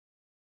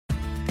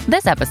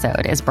This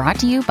episode is brought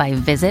to you by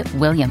Visit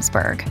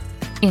Williamsburg.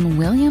 In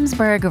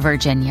Williamsburg,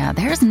 Virginia,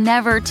 there's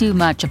never too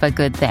much of a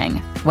good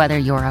thing. Whether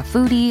you're a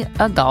foodie,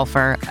 a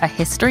golfer, a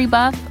history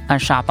buff, a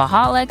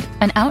shopaholic,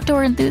 an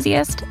outdoor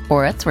enthusiast,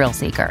 or a thrill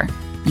seeker,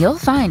 you'll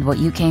find what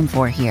you came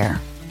for here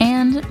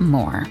and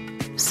more.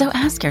 So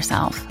ask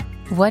yourself,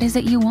 what is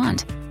it you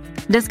want?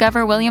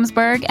 Discover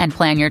Williamsburg and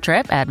plan your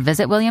trip at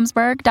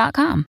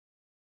visitwilliamsburg.com.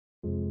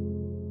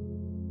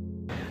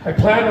 I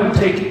plan on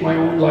taking my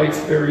own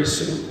life very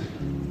soon.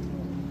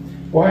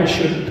 Why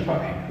shouldn't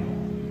I?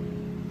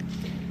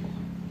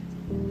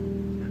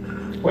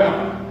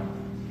 Well,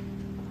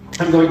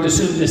 I'm going to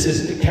assume this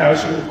isn't a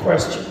casual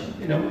question,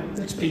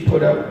 that's being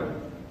put out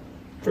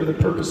for the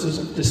purposes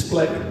of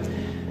display.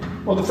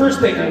 Well, the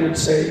first thing I would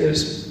say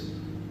is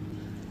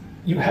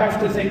you have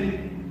to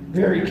think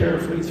very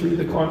carefully through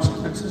the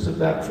consequences of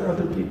that for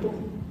other people.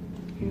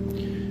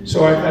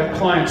 So I've had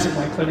clients in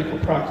my clinical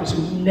practice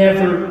who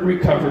never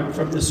recovered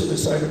from the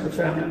suicide of a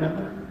family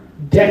member.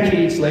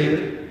 Decades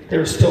later,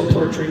 they're still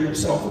torturing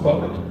themselves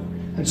about it.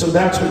 And so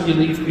that's what you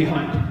leave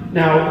behind.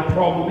 Now, the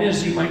problem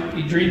is you might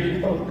be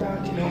dreaming about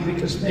that,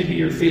 because maybe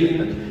you're feeling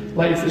that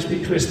life has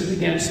been twisted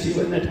against you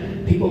and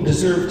that people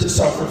deserve to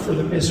suffer for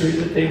the misery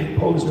that they've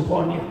imposed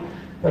upon you.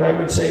 But I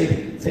would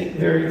say think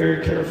very,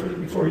 very carefully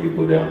before you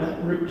go down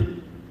that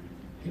route.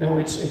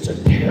 It's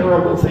a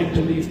terrible thing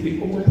to leave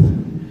people with.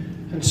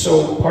 And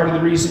so part of the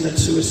reason that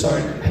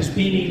suicide has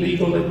been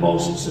illegal in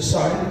most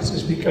societies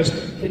is because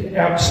it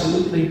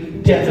absolutely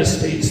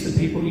devastates the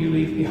people you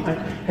leave behind.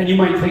 And you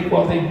might think,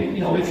 well,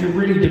 if you're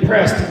really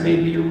depressed, then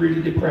maybe you're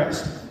really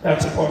depressed.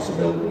 That's a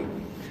possibility.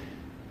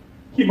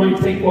 You might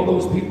think, well,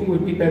 those people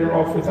would be better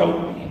off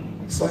without me.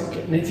 It's like,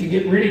 and if you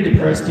get really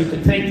depressed, you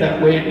can think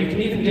that way, and you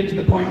can even get to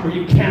the point where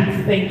you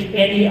can't think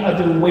any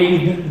other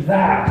way than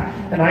that.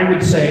 And I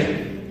would say,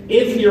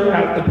 if you're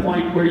at the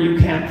point where you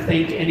can't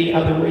think any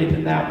other way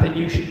than that, then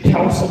you should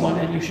tell someone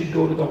and you should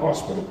go to the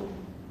hospital.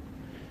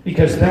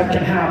 Because that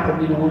can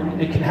happen, and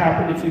it can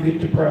happen if you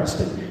get depressed.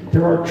 And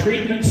there are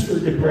treatments for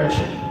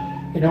depression,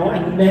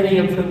 and many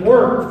of them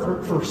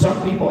work. For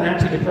some people,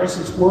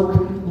 antidepressants work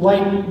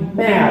like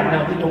mad.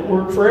 Now, they don't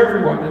work for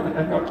everyone, and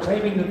I'm not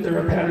claiming that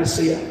they're a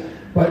panacea,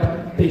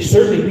 but they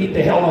certainly beat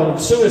the hell out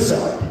of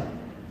suicide.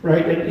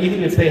 Right, and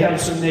even if they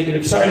have some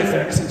negative side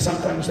effects, and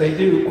sometimes they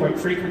do, quite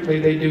frequently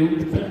they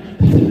do,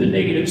 the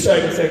negative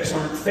side effects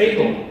aren't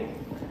fatal.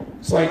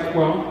 It's like,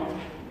 well,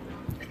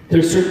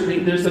 there's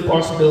the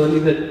possibility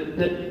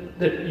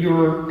that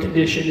your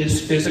condition is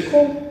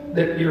physical,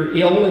 that you're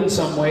ill in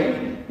some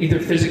way, either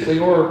physically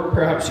or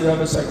perhaps you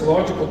have a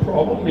psychological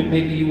problem.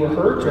 Maybe you were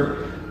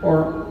hurt,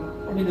 or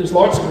there's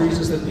lots of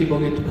reasons that people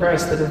get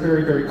depressed that are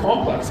very, very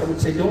complex. I would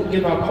say don't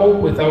give up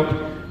hope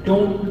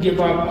Don't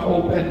give up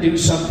hope and do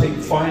something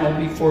final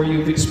before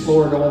you've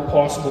explored all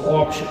possible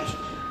options.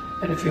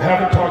 And if you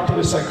haven't talked to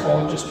a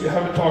psychologist, you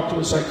haven't talked to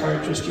a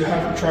psychiatrist, you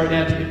haven't tried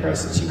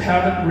antidepressants, you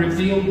haven't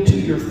revealed to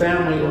your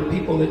family or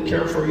people that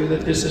care for you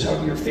that this is how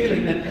you're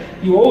feeling, then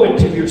you owe it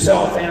to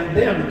yourself and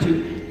them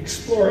to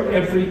explore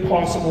every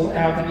possible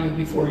avenue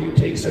before you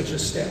take such a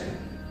step.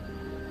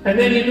 And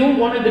then you don't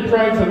want to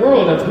deprive the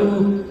world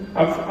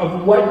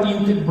of what you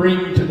can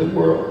bring to the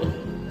world.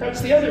 That's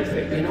the other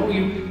thing,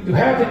 you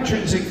have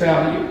intrinsic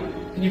value,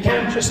 and you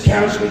can't just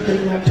casually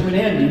bring that to an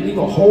end. You leave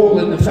a hole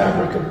in the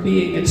fabric of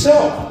being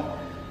itself.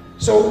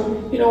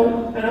 So,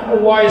 and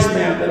a wise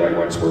man that I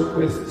once worked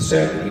with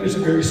said, he was a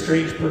very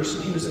strange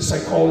person. He was a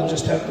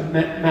psychologist at the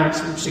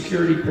maximum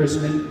security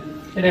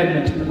prison in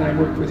Edmonton, and I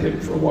worked with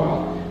him for a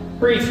while,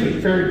 briefly,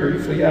 very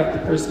briefly, at the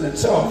prison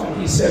itself. And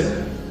he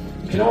said,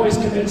 you can always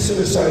commit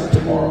suicide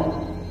tomorrow.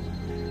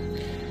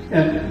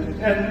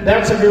 And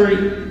that's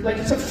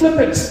it's a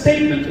flippant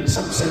statement in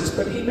some sense,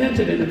 but he meant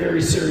it in a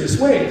very serious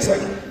way. It's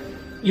like,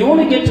 you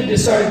only get to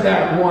decide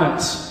that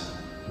once,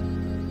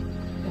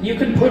 and you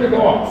can put it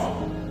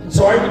off. And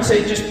so I would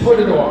say just put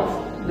it off,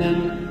 and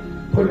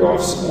then put it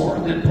off some more,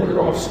 and then put it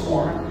off some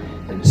more,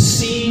 and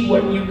see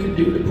what you can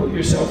do to put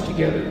yourself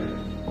together.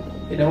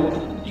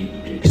 You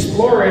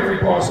explore every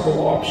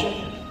possible option.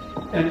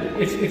 And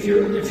if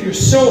you're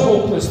so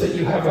hopeless that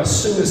you have a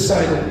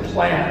suicidal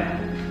plan,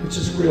 which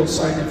is a real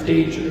sign of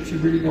danger. If you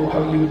really know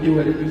how you would do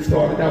it and you've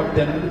thought it out,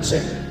 then I would say,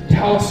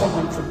 tell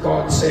someone for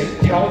God's sake,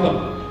 tell them,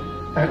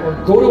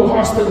 or go to a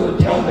hospital and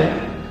tell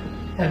them.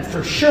 And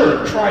for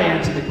sure, try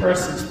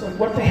antidepressants, but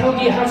what the hell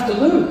do you have to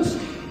lose?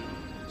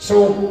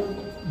 So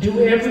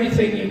do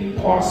everything you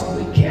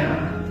possibly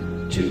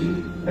can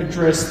to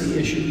address the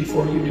issue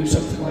before you do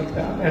something like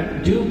that.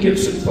 And do give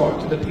some thought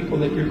to the people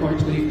that you're going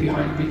to leave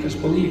behind, because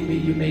believe me,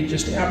 you may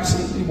just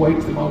absolutely wipe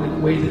them out in a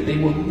way that they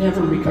will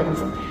never recover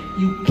from.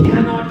 You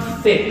cannot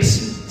fix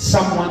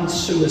someone's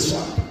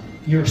suicide.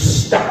 You're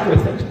stuck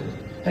with it.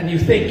 And you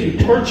think you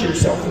torture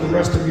yourself for the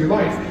rest of your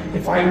life.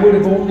 If I would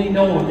have only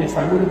known, if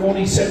I would have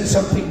only said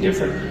something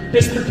different.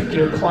 This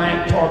particular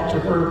client talked to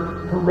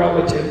her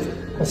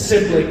relative, a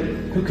sibling,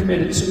 who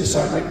committed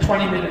suicide, like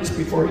 20 minutes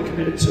before he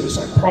committed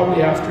suicide,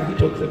 probably after he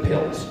took the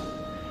pills.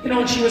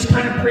 And she was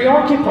kind of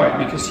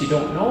preoccupied because you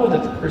don't know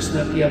that the person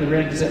at the other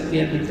end is at the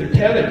end of their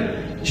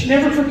tether. She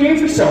never forgave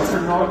herself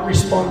for not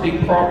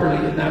responding properly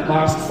in that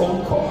last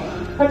phone call.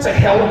 That's a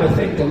hell of a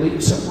thing to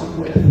leave someone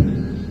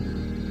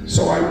with.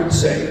 So I would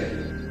say,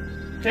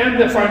 and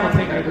the final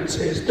thing I would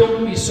say is,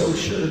 don't be so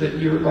sure that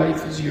your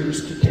life is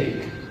yours to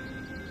take.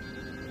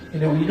 You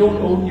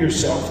don't own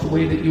yourself the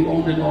way that you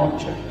own an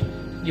object.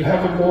 You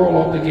have a moral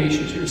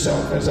obligation to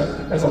yourself as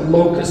a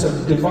locus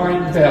of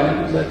divine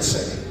value, let's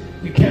say.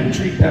 You can't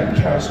treat that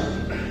casually.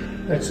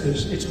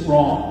 It's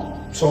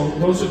wrong. So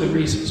those are the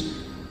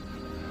reasons.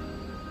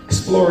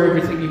 Explore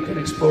everything you can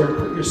explore to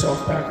put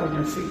yourself back on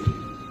your feet.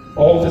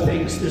 All the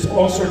things. There's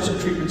all sorts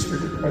of treatments for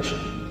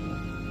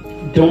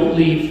depression. Don't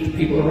leave the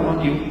people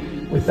around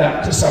you with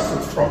that to suffer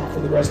from for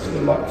the rest of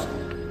their lives.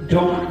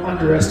 Don't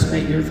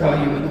underestimate your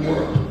value in the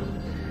world.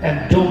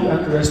 And don't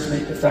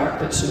underestimate the fact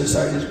that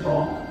suicide is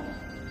wrong.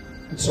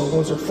 And so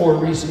those are 4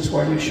 reasons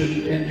why you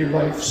shouldn't end your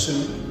life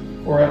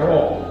soon, or at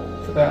all,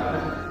 for that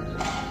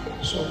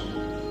matter. So.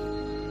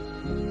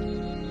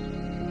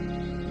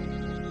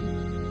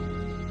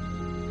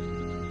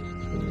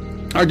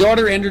 Our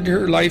daughter ended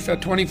her life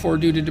at 24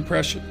 due to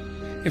depression.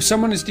 If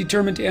someone is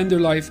determined to end their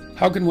life,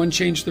 how can one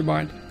change their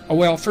mind? Oh,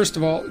 well, first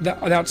of all,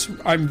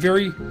 I'm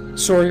very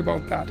sorry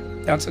about that.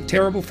 That's a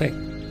terrible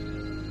thing.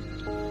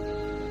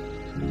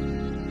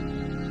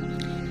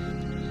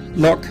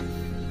 Look,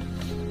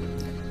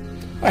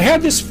 I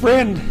had this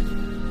friend,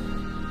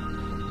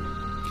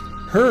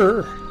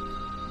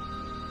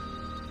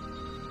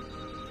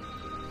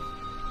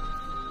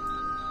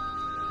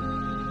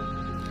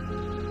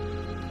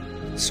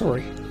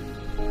 sorry.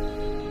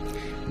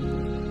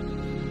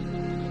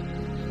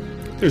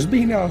 There's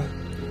been a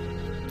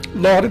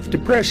lot of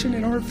depression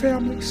in our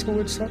family, so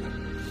it's a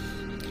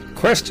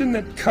question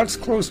that cuts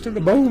close to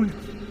the bone.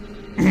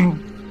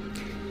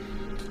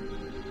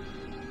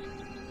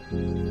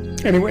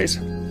 Anyways,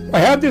 I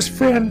had this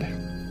friend,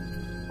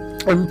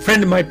 a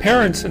friend of my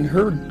parents, and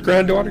her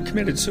granddaughter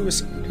committed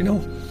suicide,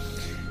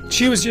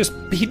 She was just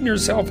beating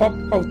herself up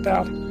about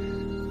that.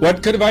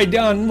 What could have I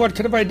done? What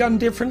could have I done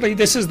differently?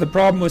 This is the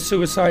problem with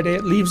suicide.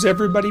 It leaves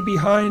everybody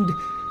behind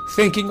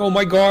thinking, oh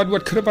my God,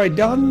 what could have I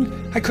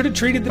done? I could have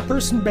treated the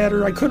person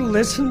better. I could have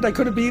listened. I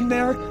could have been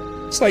there.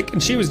 It's like,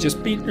 and she was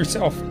just beating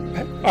herself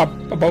up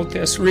about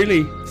this,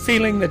 really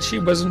feeling that she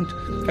wasn't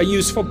a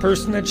useful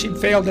person, that she'd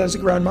failed as a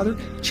grandmother.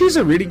 She's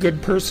a really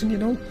good person,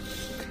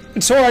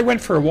 And so I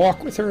went for a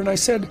walk with her, and I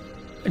said,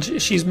 and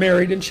she's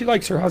married, and she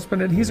likes her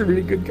husband, and he's a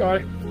really good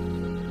guy.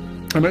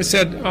 And I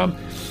said,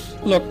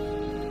 look,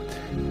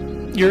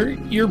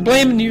 you're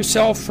blaming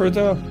yourself for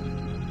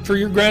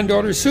your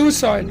granddaughter's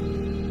suicide.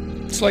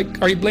 It's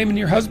like, are you blaming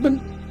your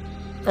husband?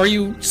 Are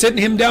you sitting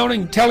him down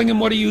and telling him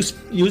what a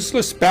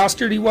useless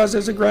bastard he was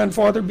as a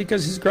grandfather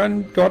because his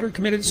granddaughter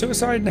committed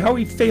suicide and how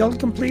he failed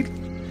completely?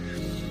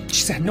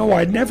 She said, no,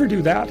 I'd never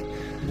do that.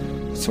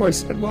 So I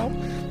said, well,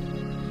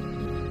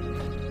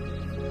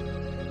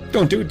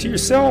 don't do it to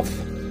yourself.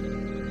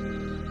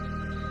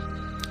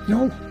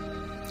 No.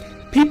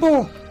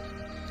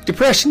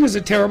 Depression is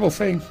a terrible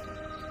thing.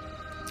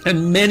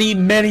 And many,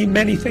 many,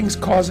 many things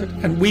cause it,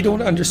 and we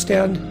don't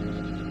understand.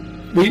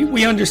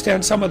 We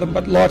understand some of them,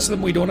 but lots of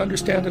them we don't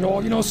understand at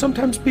all.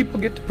 Sometimes people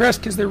get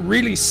depressed because they're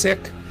really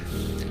sick.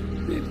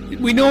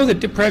 We know that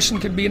depression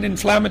can be an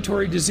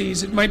inflammatory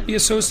disease. It might be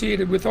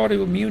associated with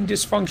autoimmune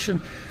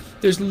dysfunction.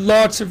 There's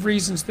lots of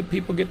reasons that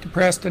people get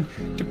depressed, and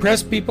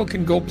depressed people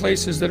can go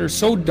places that are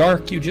so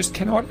dark you just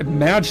cannot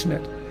imagine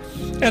it.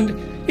 And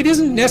it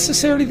isn't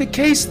necessarily the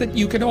case that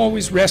you can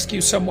always rescue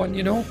someone,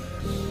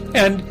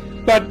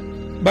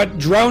 but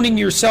drowning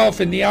yourself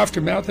in the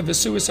aftermath of a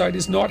suicide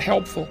is not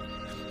helpful.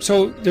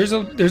 So there's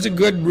a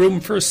good room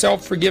for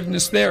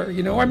self-forgiveness there,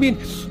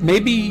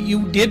 maybe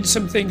you did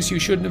some things you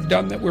shouldn't have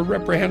done that were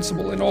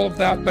reprehensible and all of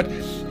that, but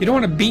you don't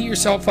want to beat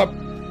yourself up.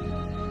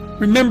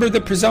 Remember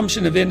the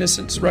presumption of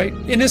innocence, right?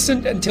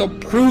 Innocent until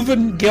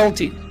proven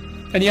guilty.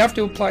 And you have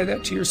to apply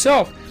that to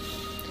yourself.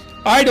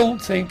 I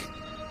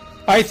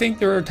think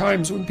there are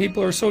times when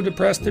people are so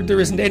depressed that there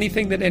isn't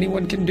anything that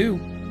anyone can do.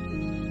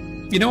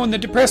 And the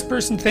depressed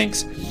person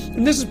thinks,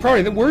 and this is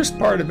probably the worst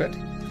part of it,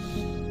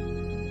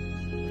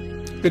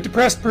 the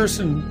depressed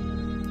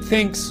person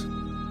thinks,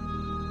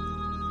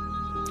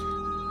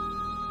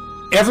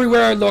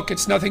 everywhere I look,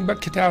 it's nothing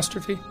but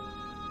catastrophe.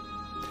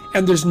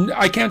 And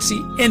I can't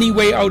see any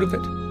way out of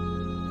it.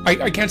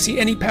 I can't see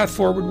any path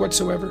forward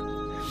whatsoever.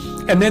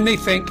 And then they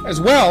think as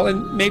well,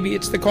 and maybe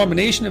it's the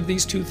combination of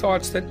these two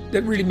thoughts that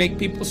really make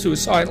people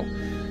suicidal.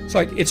 It's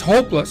like, it's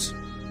hopeless.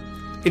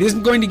 It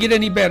isn't going to get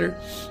any better.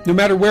 No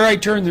matter where I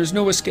turn, there's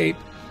no escape.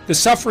 The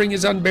suffering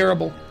is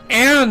unbearable.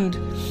 And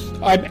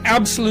I'm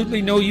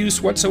absolutely no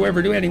use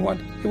whatsoever to anyone.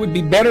 It would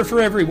be better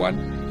for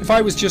everyone if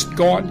I was just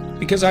gone,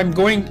 because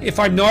if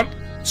I'm not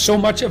so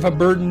much of a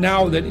burden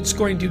now that it's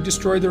going to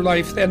destroy their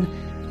life, then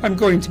I'm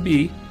going to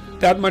be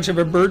that much of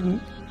a burden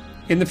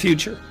in the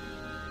future.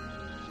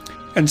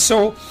 And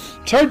so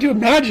it's hard to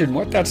imagine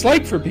what that's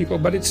like for people,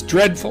 but it's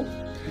dreadful.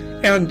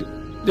 And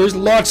there's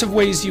lots of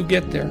ways you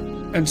get there.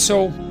 And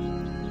so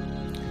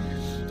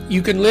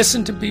You can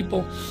listen to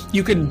people.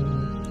 You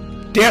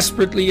can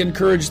desperately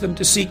encourage them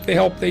to seek the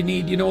help they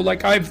need. You know,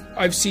 like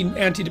I've seen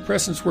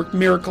antidepressants work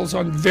miracles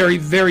on very,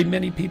 very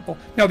many people.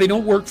 Now, they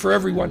don't work for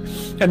everyone,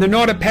 and they're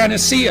not a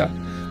panacea,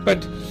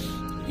 but,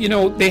 you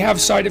know, they have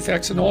side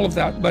effects and all of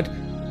that. But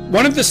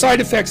one of the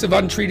side effects of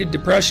untreated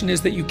depression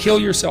is that you kill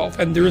yourself,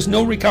 and there is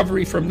no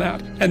recovery from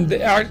that. And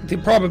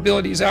the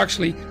probability is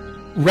actually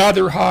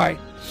rather high.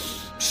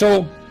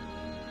 So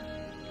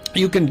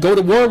you can go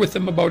to war with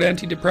them about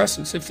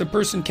antidepressants. If the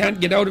person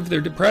can't get out of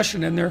their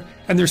depression and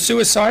they're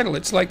suicidal,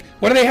 it's like,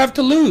 what do they have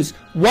to lose?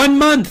 1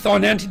 month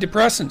on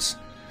antidepressants.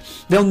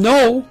 They'll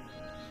know.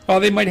 Well,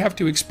 they might have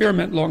to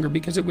experiment longer,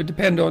 because it would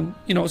depend on,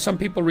 you know, some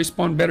people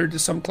respond better to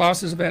some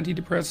classes of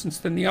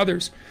antidepressants than the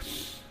others.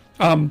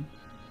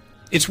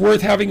 It's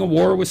worth having a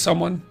war with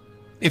someone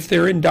if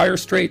they're in dire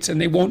straits and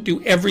they won't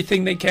do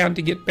everything they can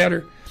to get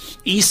better.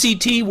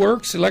 ECT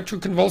works,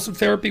 electroconvulsive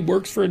therapy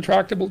works for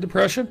intractable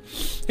depression.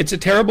 It's a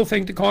terrible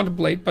thing to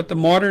contemplate, but the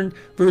modern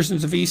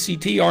versions of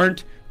ECT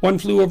aren't. One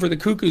flew over the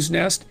cuckoo's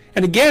nest.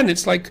 And again,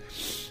 it's like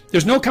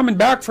there's no coming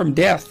back from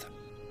death.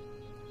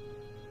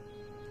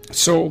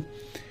 So,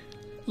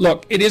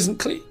 look, it isn't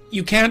clear.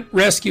 You can't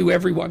rescue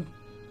everyone.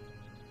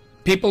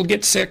 People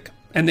get sick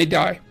and they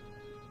die.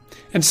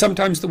 And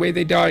sometimes the way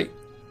they die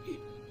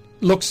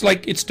looks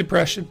like it's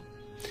depression.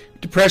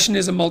 Depression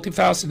is a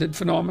multifaceted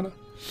phenomenon.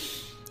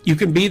 You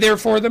can be there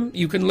for them.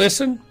 You can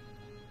listen.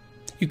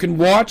 You can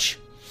watch.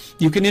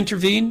 You can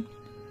intervene.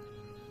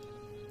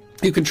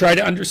 You can try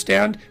to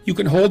understand. You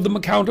can hold them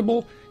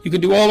accountable. You can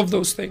do all of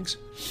those things.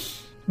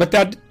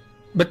 But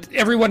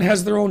everyone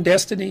has their own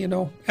destiny, you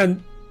know,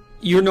 and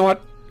you're not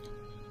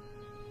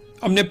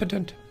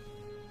omnipotent.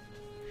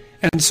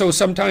 And so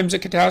sometimes a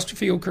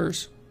catastrophe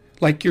occurs,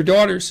 like your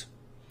daughter's,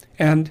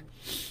 and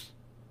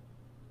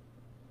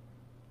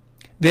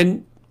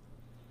then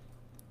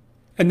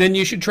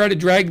you should try to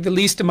drag the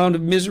least amount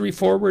of misery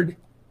forward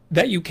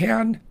that you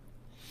can.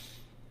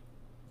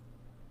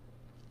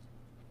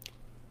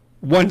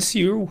 Once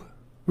you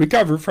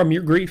recover from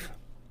your grief.